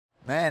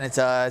Man,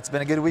 it's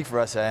been a good week for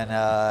us, and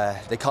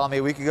they called me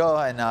a week ago,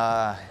 and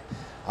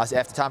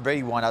after Tom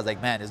Brady won, I was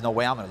like, man, there's no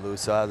way I'm gonna lose.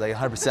 So I was like,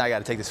 100%, I got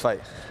to take this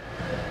fight.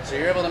 So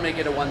you're able to make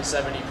it to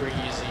 170 pretty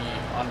easy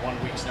on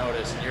 1 week's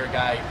notice, and you're a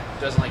guy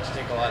who doesn't like to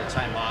take a lot of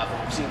time off.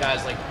 And we've seen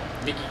guys like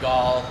Mickey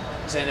Gall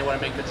saying they want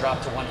to make the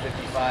drop to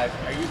 155.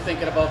 Are you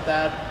thinking about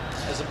that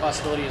as a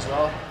possibility as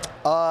well?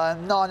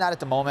 No, not at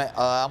the moment.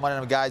 I'm one of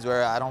them guys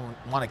where I don't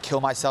want to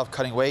kill myself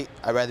cutting weight.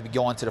 I'd rather be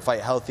going to the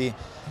fight healthy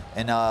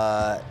and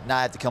not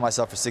have to kill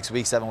myself for 6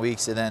 weeks, 7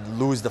 weeks, and then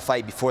lose the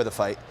fight before the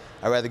fight.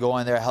 I'd rather go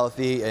in there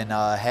healthy and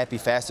happy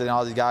faster than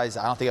all these guys.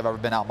 I don't think I've ever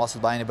been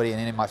out-muscled by anybody in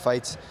any of my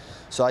fights.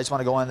 So I just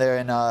want to go in there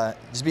and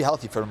just be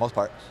healthy for the most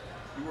part.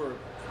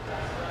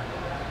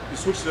 You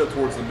switched it up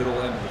towards the middle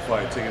end of the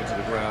fight, taking it to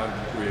the ground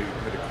where you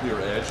had a clear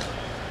edge.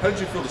 How did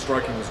you feel the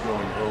striking was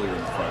going earlier in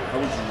the fight? How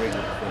would you rate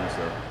your performance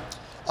there?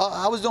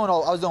 I was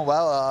doing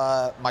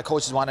well. My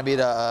coaches wanted me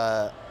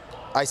to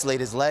isolate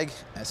his leg,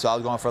 and so I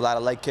was going for a lot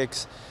of leg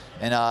kicks,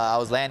 and I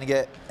was landing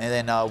it. And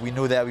then we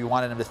knew that we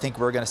wanted him to think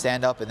we were going to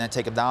stand up and then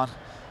take him down.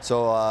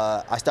 So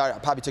I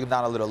probably took him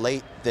down a little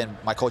late than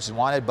my coaches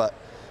wanted, but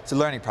it's a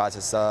learning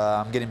process.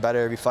 I'm getting better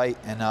every fight,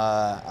 and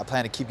I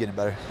plan to keep getting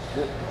better.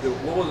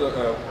 What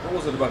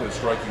was it about his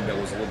striking that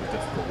was a little bit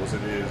difficult? Was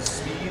it his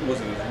speed? Was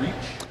it his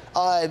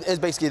reach? It's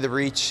basically the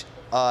reach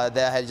that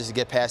I had just to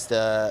get past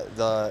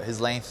his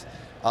length.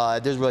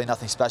 There's really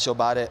nothing special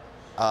about it.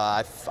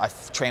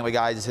 I've trained with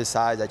guys his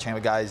size. I train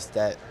with guys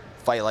that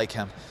fight like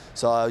him.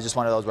 So it was just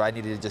one of those where I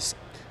needed to just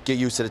get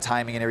used to the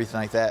timing and everything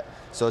like that.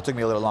 So it took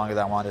me a little longer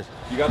than I wanted.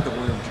 You got the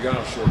win, but you got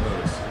on short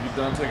notice. Are you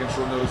done taking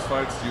short notice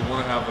fights? Do you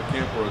want to have a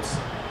camp where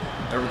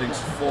everything's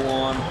full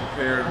on,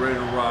 prepared, ready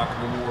to rock,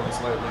 no more of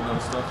this lightly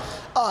notice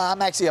stuff?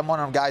 I'm one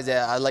of them guys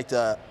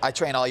that I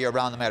train all year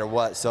round no matter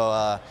what.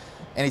 So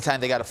anytime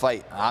they got a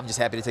fight, I'm just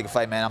happy to take a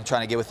fight, man. I'm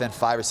trying to get within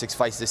 5 or 6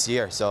 fights this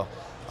year. So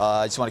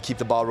I just want to keep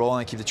the ball rolling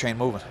and keep the train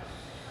moving.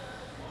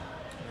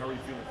 How are you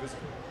feeling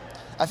physically?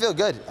 I feel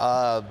good.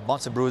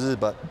 Bumps and bruises,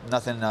 but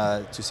nothing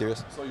too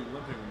serious. I saw you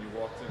limping when you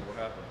walked in. What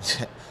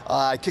happened?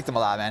 I kicked him a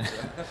lot, man.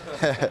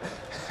 Anything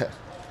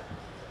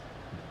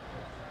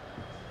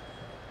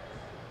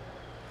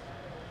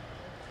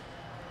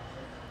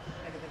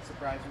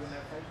surprised you in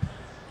that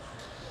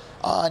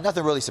fight?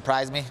 Nothing really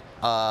surprised me.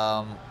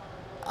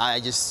 I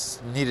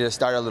just needed to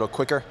start a little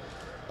quicker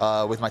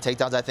with my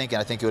takedowns, I think, and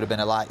I think it would have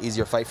been a lot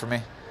easier fight for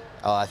me.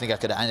 I think I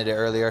could have ended it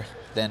earlier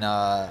than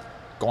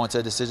going to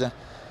a decision.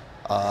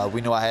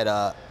 We knew I had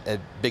a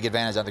big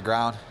advantage on the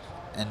ground,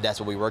 and that's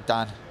what we worked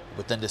on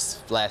within this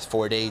last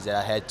 4 days that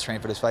I had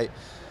trained for this fight.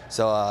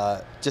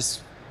 So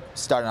just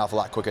starting off a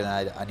lot quicker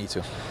than I need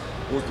to.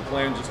 What was the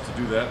plan, just to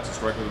do that, to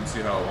strike with him and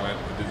see how it went?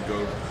 If it didn't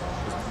go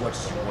as much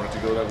as you wanted to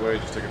go that way,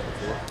 just take it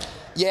before?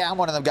 Yeah, I'm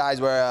one of them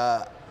guys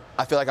where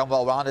I feel like I'm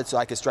well-rounded, so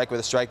I can strike with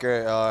a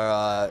striker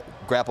or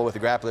grapple with a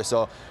grappler.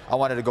 So I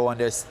wanted to go in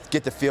there,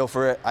 get the feel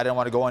for it. I didn't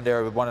want to go in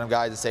there with one of them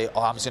guys and say,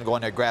 oh, I'm just going to go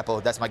in there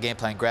grapple. That's my game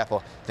plan,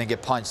 grapple. Then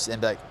get punched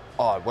and be like,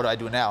 oh, what do I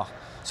do now?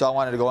 So I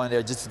wanted to go in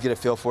there just to get a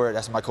feel for it.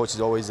 That's what my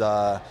coaches always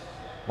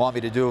want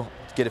me to do,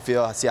 get a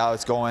feel, see how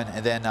it's going.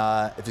 And then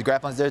if the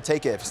grappling's there,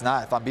 take it. If it's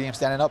not, if I'm beating him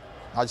standing up,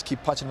 I'll just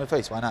keep punching him in the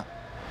face. Why not?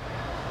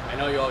 I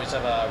know you always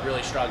have a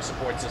really strong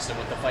support system.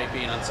 With the fight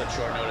being on such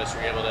short notice,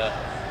 you're able to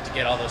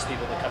get all those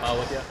people to come out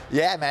with you?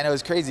 Yeah, man, it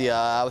was crazy.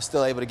 I was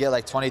still able to get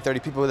like 20, 30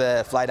 people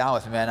that fly down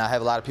with me, man. I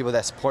have a lot of people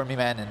that support me,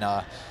 man, and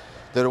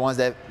they're the ones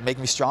that make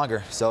me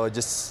stronger. So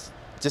just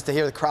to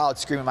hear the crowd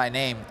screaming my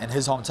name in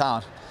his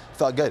hometown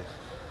felt good.